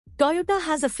Toyota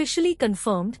has officially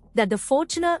confirmed that the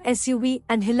Fortuner SUV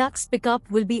and Hilux pickup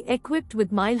will be equipped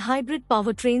with mild hybrid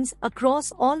powertrains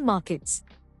across all markets.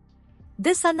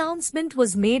 This announcement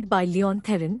was made by Leon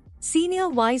Theron, Senior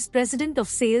Vice President of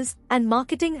Sales and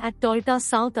Marketing at Toyota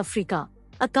South Africa,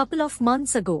 a couple of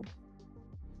months ago.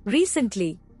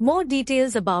 Recently, more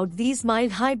details about these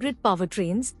mild hybrid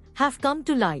powertrains have come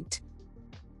to light.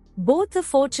 Both the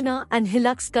Fortuner and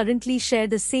Hilux currently share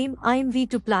the same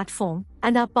IMV2 platform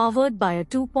and are powered by a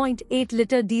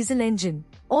 2.8-liter diesel engine,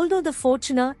 although the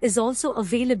Fortuner is also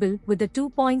available with a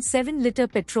 2.7-liter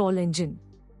petrol engine.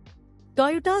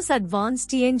 Toyota's advanced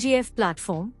TNGF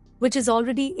platform, which is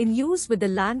already in use with the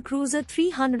Land Cruiser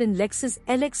 300 and Lexus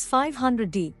LX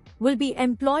 500D, will be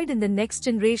employed in the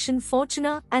next-generation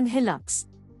Fortuner and Hilux.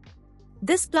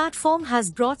 This platform has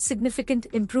brought significant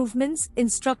improvements in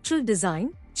structural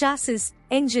design, chassis,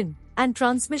 engine, and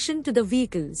transmission to the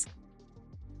vehicles.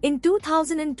 In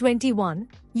 2021,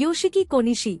 Yoshiki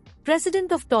Konishi,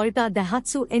 president of Toyota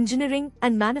Daihatsu Engineering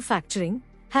and Manufacturing,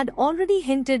 had already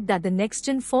hinted that the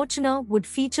next-gen Fortuner would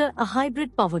feature a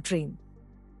hybrid powertrain.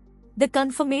 The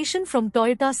confirmation from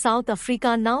Toyota South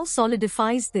Africa now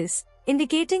solidifies this,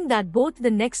 indicating that both the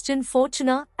next-gen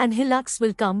Fortuner and Hilux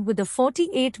will come with a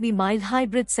 48V mild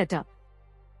hybrid setup.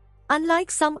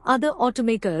 Unlike some other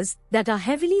automakers that are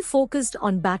heavily focused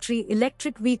on battery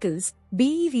electric vehicles,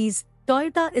 BEVs,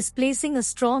 Toyota is placing a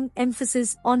strong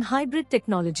emphasis on hybrid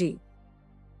technology.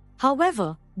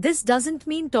 However, this doesn't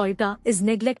mean Toyota is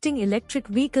neglecting electric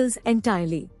vehicles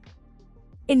entirely.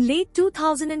 In late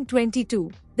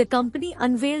 2022, the company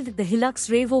unveiled the Hilux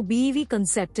Revo BEV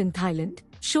concept in Thailand,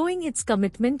 showing its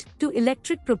commitment to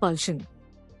electric propulsion.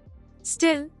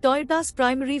 Still, Toyota's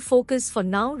primary focus for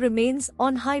now remains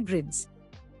on hybrids.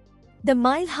 The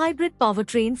mild hybrid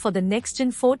powertrain for the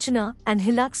next-gen Fortuner and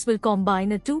Hilux will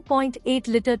combine a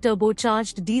 2.8-liter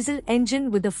turbocharged diesel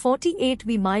engine with a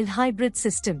 48V mild hybrid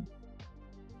system.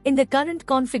 In the current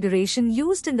configuration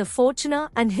used in the Fortuner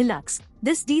and Hilux,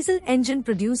 this diesel engine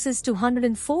produces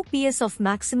 204 PS of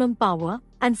maximum power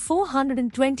and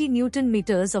 420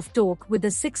 Nm of torque with a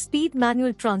 6-speed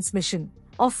manual transmission,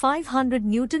 or 500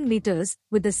 Nm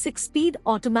with a 6-speed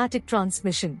automatic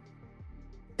transmission.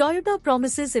 Toyota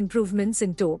promises improvements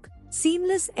in torque,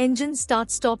 seamless engine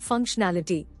start-stop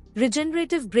functionality,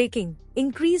 regenerative braking,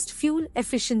 increased fuel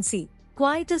efficiency,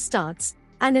 quieter starts,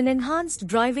 and an enhanced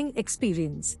driving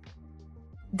experience.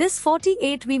 This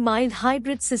 48V mild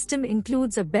hybrid system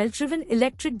includes a belt-driven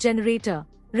electric generator,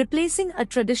 replacing a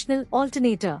traditional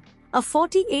alternator, a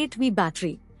 48V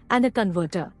battery, and a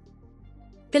converter.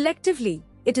 Collectively,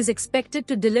 it is expected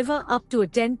to deliver up to a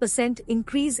 10%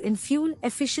 increase in fuel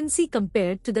efficiency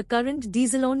compared to the current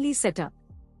diesel-only setup.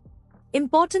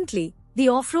 Importantly, the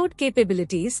off-road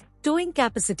capabilities, towing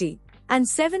capacity, and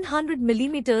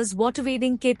 700mm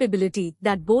water-wading capability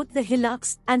that both the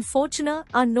Hilux and Fortuner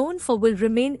are known for will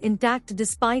remain intact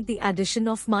despite the addition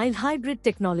of mild hybrid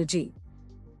technology.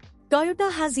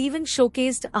 Toyota has even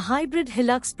showcased a hybrid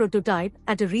Hilux prototype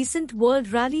at a recent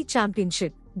World Rally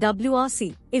Championship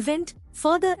 (WRC) event,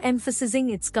 further emphasizing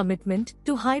its commitment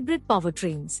to hybrid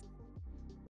powertrains.